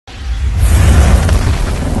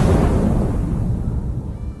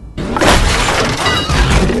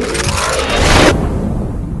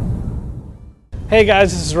Hey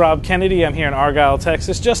guys, this is Rob Kennedy. I'm here in Argyle,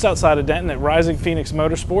 Texas, just outside of Denton at Rising Phoenix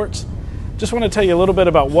Motorsports. Just want to tell you a little bit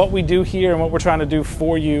about what we do here and what we're trying to do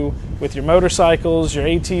for you with your motorcycles, your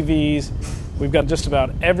ATVs. We've got just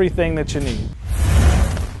about everything that you need.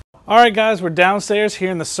 All right guys, we're downstairs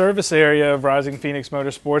here in the service area of Rising Phoenix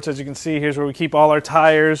Motorsports. As you can see, here's where we keep all our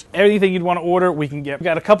tires. Anything you'd want to order, we can get. We've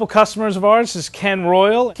got a couple customers of ours. This is Ken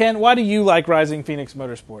Royal. Ken, why do you like Rising Phoenix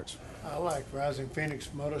Motorsports? I like Rising Phoenix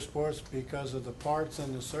Motorsports because of the parts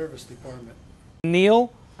and the service department.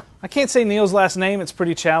 Neil. I can't say Neil's last name. It's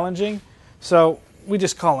pretty challenging. So we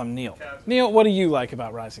just call him Neil. Neil, what do you like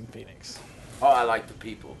about Rising Phoenix? Oh, I like the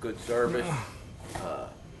people. Good service,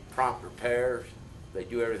 prompt repairs. They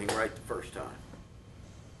do everything right the first time.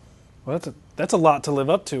 Well, that's a lot to live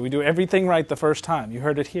up to. We do everything right the first time. You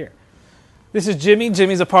heard it here. This is Jimmy.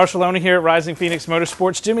 Jimmy's a partial owner here at Rising Phoenix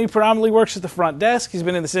Motorsports. Jimmy predominantly works at the front desk. He's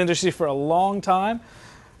been in this industry for a long time.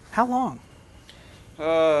 How long?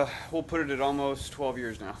 We'll put it at almost 12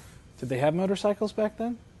 years now. Did they have motorcycles back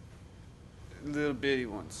then? Little bitty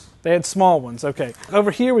ones. They had small ones, okay.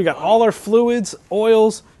 Over here we got all our fluids,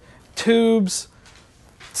 oils, tubes,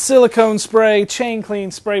 silicone spray, chain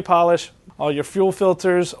clean, spray polish, all your fuel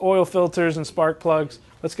filters, oil filters, and spark plugs.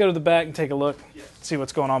 Let's go to the back and take a look, see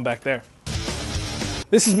what's going on back there.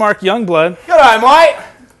 This is Mark Youngblood. G'day,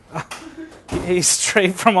 mate! He's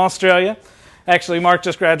straight from Australia. Actually, Mark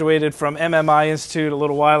just graduated from MMI Institute a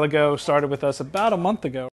little while ago, started with us about a month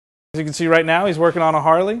ago. As you can see right now, he's working on a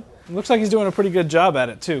Harley. It looks like he's doing a pretty good job at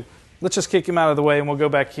it, too. Let's just kick him out of the way and we'll go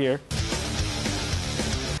back here.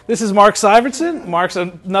 This is Mark Syvertson. Mark's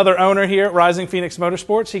another owner here at Rising Phoenix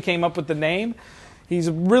Motorsports. He came up with the name. He's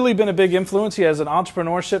really been a big influence. He has an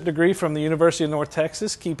entrepreneurship degree from the University of North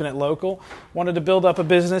Texas, keeping it local. Wanted to build up a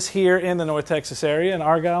business here in the North Texas area, in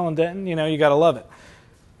Argyle and Denton. You know, you got to love it.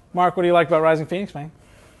 Mark, what do you like about Rising Phoenix, man?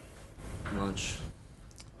 Lunch.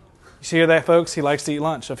 You hear that, folks? He likes to eat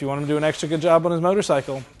lunch. So if you want him to do an extra good job on his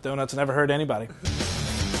motorcycle, donuts never hurt anybody.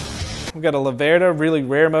 We've got a Laverda, really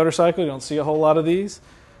rare motorcycle. You don't see a whole lot of these.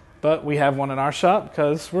 But we have one in our shop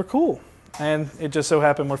because we're cool. And it just so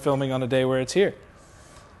happened we're filming on a day where it's here.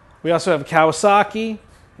 We also have a Kawasaki,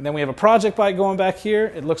 and then we have a project bike going back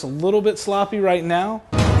here. It looks a little bit sloppy right now.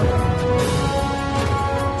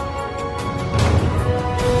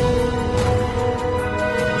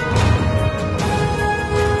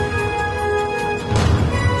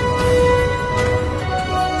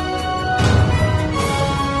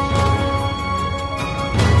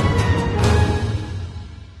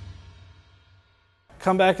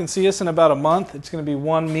 Come back and see us in about a month. It's going to be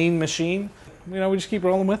one mean machine. You know, we just keep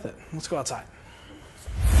rolling with it. Let's go outside.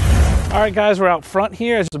 All right, guys, we're out front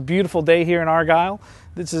here. It's a beautiful day here in Argyle.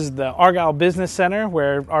 This is the Argyle Business Center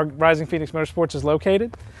where our Rising Phoenix Motorsports is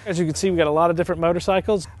located. As you can see, we've got a lot of different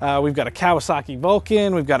motorcycles. We've got a Kawasaki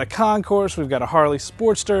Vulcan, we've got a Concourse, we've got a Harley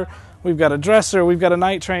Sportster, we've got a Dresser, we've got a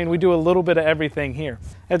Night Train. We do a little bit of everything here.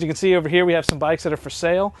 As you can see over here, we have some bikes that are for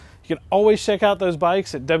sale. You can always check out those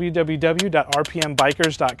bikes at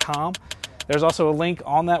www.rpmbikers.com. There's also a link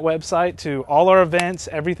on that website to all our events,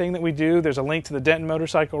 everything that we do. There's a link to the Denton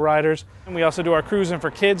Motorcycle Riders. And we also do our Cruising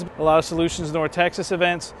for Kids, a lot of Solutions North Texas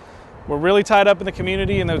events. We're really tied up in the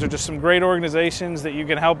community, and those are just some great organizations that you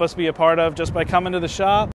can help us be a part of just by coming to the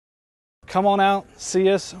shop. Come on out, see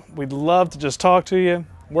us. We'd love to just talk to you,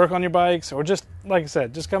 work on your bikes, or just, like I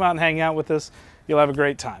said, just come out and hang out with us. You'll have a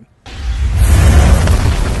great time.